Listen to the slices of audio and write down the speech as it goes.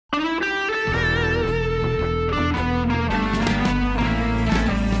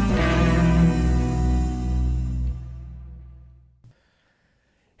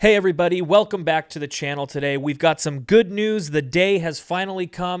Hey everybody, welcome back to the channel today. We've got some good news. The day has finally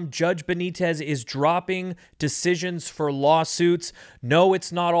come. Judge Benitez is dropping decisions for lawsuits. No,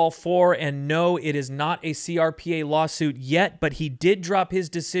 it's not all four, and no, it is not a CRPA lawsuit yet, but he did drop his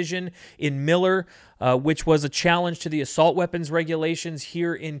decision in Miller, which was a challenge to the assault weapons regulations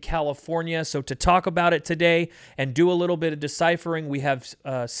here in California. So to talk about it today and do a little bit of deciphering, we have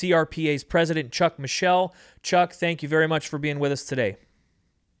CRPA's president, Chuck Michel. Chuck, thank you very much for being with us today.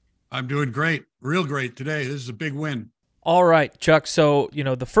 I'm doing great, real great today. This is a big win. All right, Chuck. So,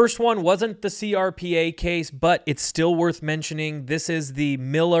 the first one wasn't the CRPA case, but it's still worth mentioning. This is the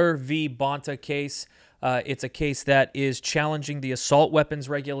Millervbonta case. It's a case that is challenging the assault weapons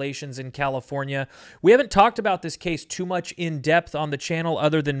regulations in California. We haven't talked about this case too much in depth on the channel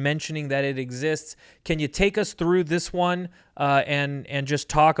other than mentioning that it exists. Can you take us through this one and just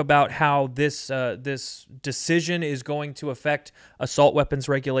talk about how this decision is going to affect assault weapons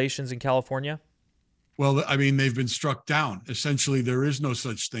regulations in California? Well, I mean, they've been struck down. Essentially, there is no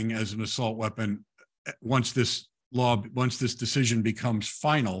such thing as an assault weapon once this decision becomes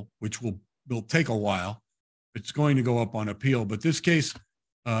final, which will take a while. It's going to go up on appeal. But this case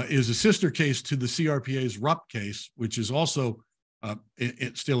is a sister case to the CRPA's RUP case, which is also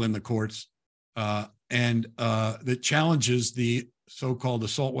still in the courts, and that challenges the so-called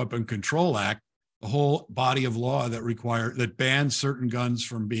Assault Weapon Control Act, the whole body of law that bans certain guns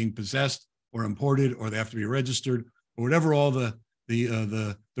from being possessed or imported, or they have to be registered, or whatever all the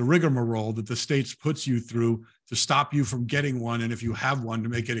rigmarole that the states puts you through to stop you from getting one, and if you have one, to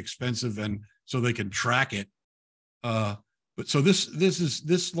make it expensive and so they can track it. But so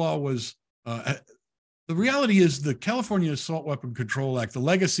this law was the reality is the California Assault Weapon Control Act. The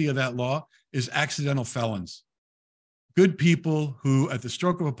legacy of that law is accidental felons, good people who, at the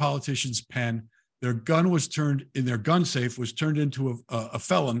stroke of a politician's pen, their gun was turned in their gun safe was turned into a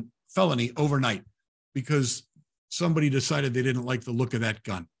felony overnight because somebody decided they didn't like the look of that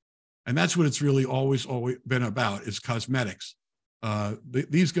gun. And that's what it's really always been about, is cosmetics.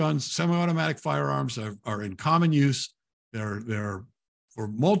 These guns, semi-automatic firearms, are in common use. They're for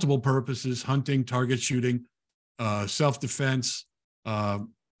multiple purposes: hunting, target shooting, self-defense. I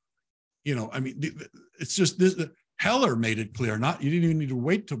mean, it's just this. Heller made it clear. You didn't even need to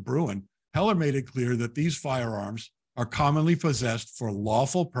wait to Bruin. Heller made it clear that these firearms are commonly possessed for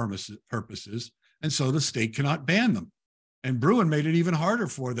lawful purposes, and so the state cannot ban them. And Bruin made it even harder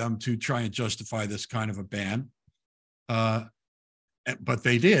for them to try and justify this kind of a ban. But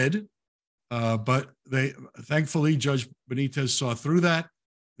they did. But thankfully, Judge Benitez saw through that.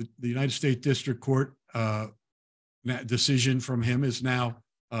 The United States District Court decision from him is now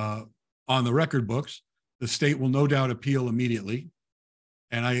on the record books. The state will no doubt appeal immediately.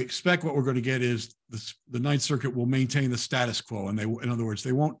 And I expect what we're going to get is the Ninth Circuit will maintain the status quo. And in other words,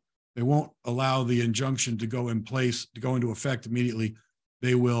 they won't allow the injunction to go into effect immediately.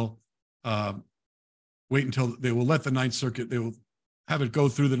 They will wait until they will let the Ninth Circuit, they will have it go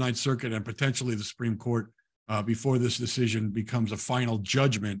through the Ninth Circuit and potentially the Supreme Court before this decision becomes a final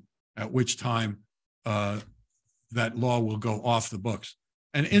judgment, at which time that law will go off the books.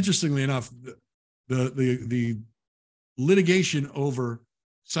 And interestingly enough, the litigation over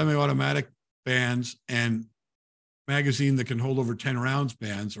semi-automatic bans and magazine that can hold over 10 rounds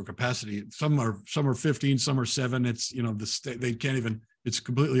bans or capacity. Some are 15, some are 7. It's, the state, they can't even, it's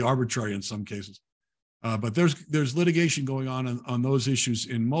completely arbitrary in some cases. But there's litigation going on those issues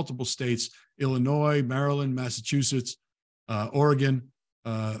in multiple states: Illinois, Maryland, Massachusetts, Oregon.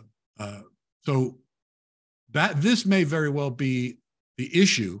 So this may very well be the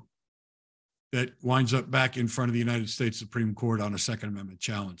issue that winds up back in front of the United States Supreme Court on a Second Amendment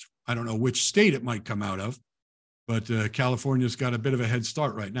challenge. I don't know which state it might come out of, but California's got a bit of a head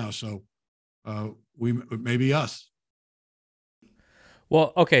start right now. So maybe us.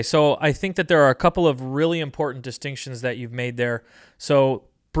 Well, okay, so I think that there are a couple of really important distinctions that you've made there. So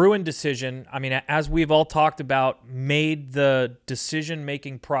Bruin decision, I mean, as we've all talked about, made the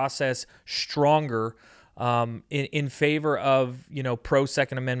decision-making process stronger in favor of,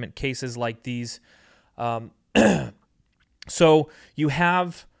 pro-Second Amendment cases like these. So you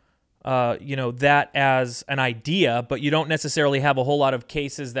have, that as an idea, but you don't necessarily have a whole lot of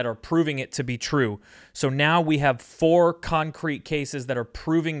cases that are proving it to be true. So now we have 4 concrete cases that are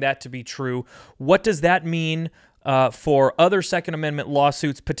proving that to be true. What does that mean for other Second Amendment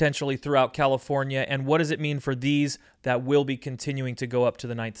lawsuits potentially throughout California, and what does it mean for these that will be continuing to go up to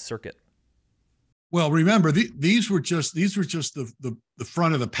the Ninth Circuit? Well, remember, these were just the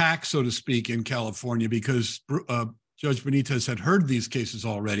front of the pack, so to speak, in California, because Judge Benitez had heard these cases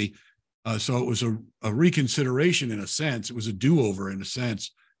already. So it was a reconsideration in a sense. It was a do-over in a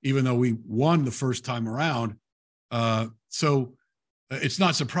sense even though we won the first time around. So it's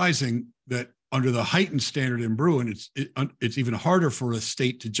not surprising that under the heightened standard in Bruin, it's even harder for a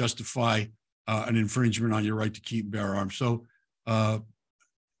state to justify an infringement on your right to keep and bear arms. So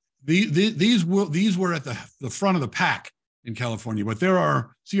these were at the front of the pack in California, but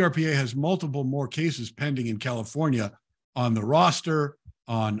CRPA has multiple more cases pending in California on the roster,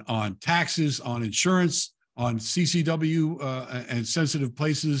 on taxes, on insurance, on CCW and sensitive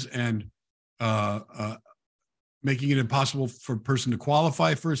places, and making it impossible for a person to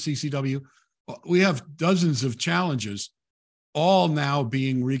qualify for a CCW. We have dozens of challenges, all now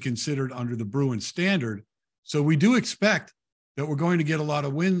being reconsidered under the Bruin standard. So we do expect that we're going to get a lot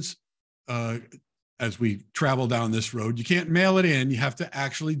of wins as we travel down this road. You can't mail it in. You have to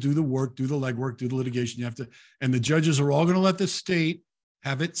actually do the work, do the legwork, do the litigation. You have to, and the judges are all going to let the state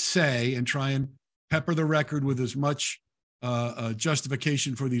have its say and try and pepper the record with as much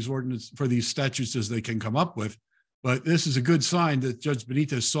justification for these statutes as they can come up with. But this is a good sign that Judge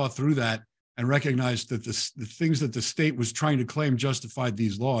Benitez saw through that and recognized that the things that the state was trying to claim justified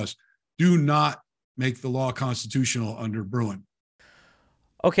these laws do not make the law constitutional under Bruin.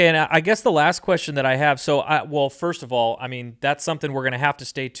 Okay, and I guess the last question that I have, well, first of all, I mean, that's something we're going to have to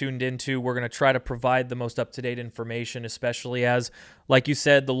stay tuned into. We're going to try to provide the most up-to-date information, especially as, like you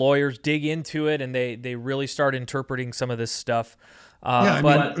said, the lawyers dig into it and they really start interpreting some of this stuff.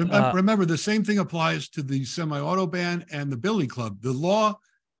 Remember, the same thing applies to the semi-auto ban and the billy club. The law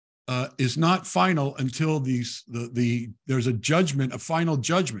is not final until there's a judgment, a final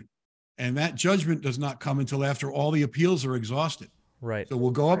judgment, and that judgment does not come until after all the appeals are exhausted. Right. So we'll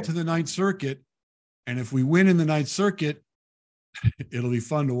go up to the Ninth Circuit, and if we win in the Ninth Circuit, it'll be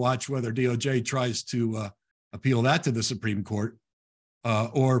fun to watch whether DOJ tries to appeal that to the Supreme Court,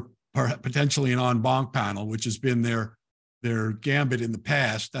 or potentially an en banc panel, which has been their gambit in the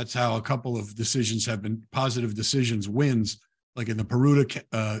past. That's how a couple of decisions have been positive decisions, wins, like in the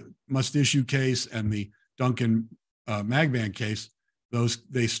Peruta must issue case and the Duncan Magban case.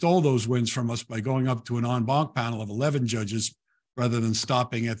 They stole those wins from us by going up to an en banc panel of 11 judges rather than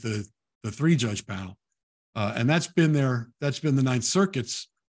stopping at the 3-judge panel. And that's been the Ninth Circuit's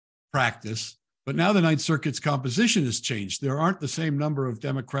practice. But now the Ninth Circuit's composition has changed. There aren't the same number of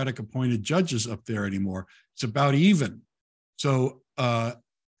Democratic appointed judges up there anymore. It's about even. So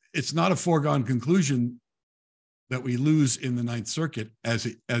it's not a foregone conclusion that we lose in the Ninth Circuit as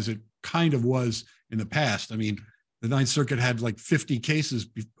it kind of was in the past. I mean, the Ninth Circuit had like 50 cases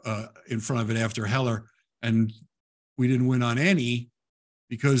in front of it after Heller, and we didn't win on any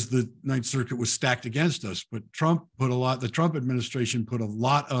because the Ninth Circuit was stacked against us. But the Trump administration put a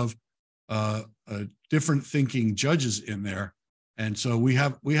lot of different thinking judges in there. And so we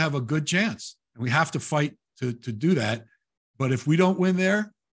have a good chance, and we have to fight to do that. But if we don't win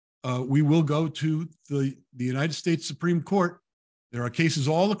there, we will go to the United States Supreme Court. There are cases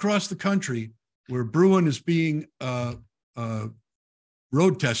all across the country where Bruin is being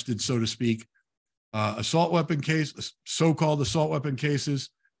road tested, so to speak. Assault weapon case, so-called assault weapon cases,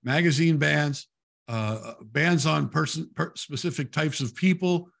 magazine bans, bans on specific types of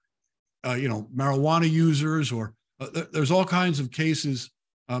people, marijuana users, or there's all kinds of cases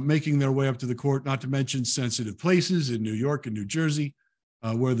making their way up to the court, not to mention sensitive places in New York and New Jersey,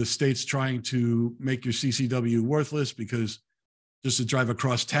 where the state's trying to make your CCW worthless because just to drive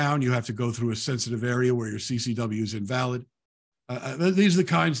across town, you have to go through a sensitive area where your CCW is invalid. These are the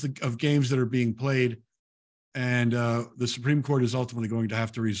kinds of games that are being played, and the Supreme Court is ultimately going to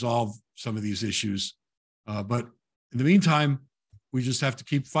have to resolve some of these issues. But in the meantime, we just have to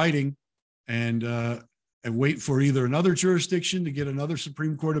keep fighting and wait for either another jurisdiction to get another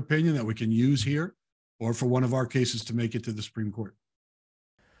Supreme Court opinion that we can use here, or for one of our cases to make it to the Supreme Court.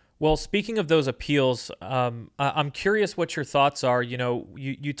 Well, speaking of those appeals, I'm curious what your thoughts are.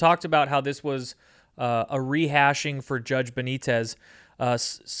 You talked about how this was a rehashing for Judge Benitez.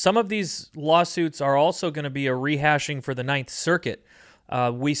 Some of these lawsuits are also going to be a rehashing for the Ninth Circuit.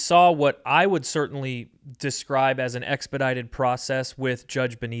 We saw what I would certainly describe as an expedited process with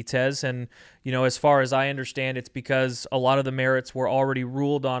Judge Benitez. And, as far as I understand, it's because a lot of the merits were already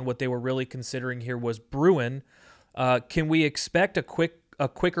ruled on. What they were really considering here was Bruin. Can we expect a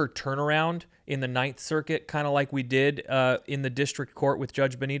quicker turnaround in the Ninth Circuit, kind of like we did in the district court with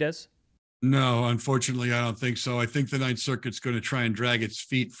Judge Benitez? No, unfortunately, I don't think so. I think the Ninth Circuit's going to try and drag its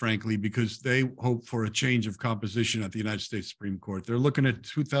feet, frankly, because they hope for a change of composition at the United States Supreme Court. They're looking at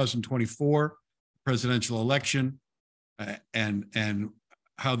 2024 presidential election and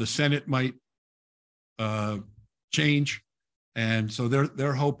how the Senate might change. And so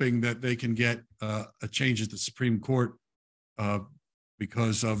they're hoping that they can get a change at the Supreme Court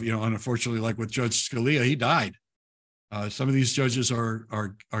because of, unfortunately, like with Judge Scalia, he died. Some of these judges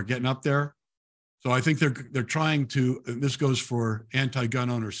are getting up there. So I think they're trying to, and this goes for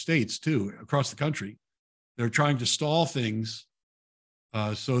anti-gun owner states too, across the country. They're trying to stall things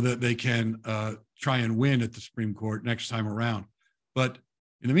so that they can try and win at the Supreme Court next time around. But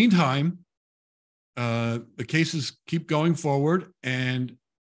in the meantime, the cases keep going forward and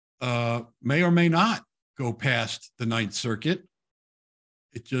may or may not go past the Ninth Circuit.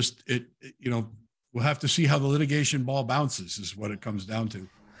 We'll have to see how the litigation ball bounces is what it comes down to.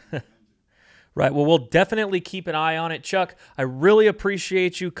 Right. Well, we'll definitely keep an eye on it. Chuck, I really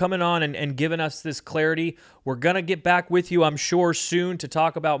appreciate you coming on and giving us this clarity. We're going to get back with you, I'm sure, soon to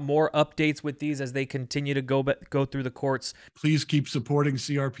talk about more updates with these as they continue to go through the courts. Please keep supporting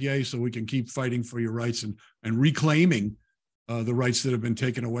CRPA so we can keep fighting for your rights and reclaiming the rights that have been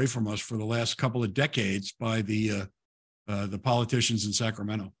taken away from us for the last couple of decades by the politicians in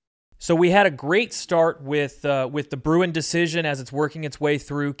Sacramento. So we had a great start with the Bruin decision as it's working its way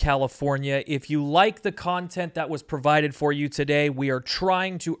through California. If you like the content that was provided for you today, we are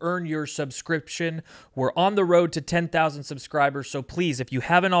trying to earn your subscription. We're on the road to 10,000 subscribers. So please, if you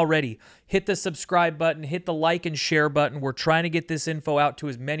haven't already, hit the subscribe button, hit the like and share button. We're trying to get this info out to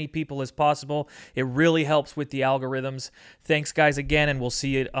as many people as possible. It really helps with the algorithms. Thanks, guys, again, and we'll see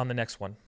you on the next one.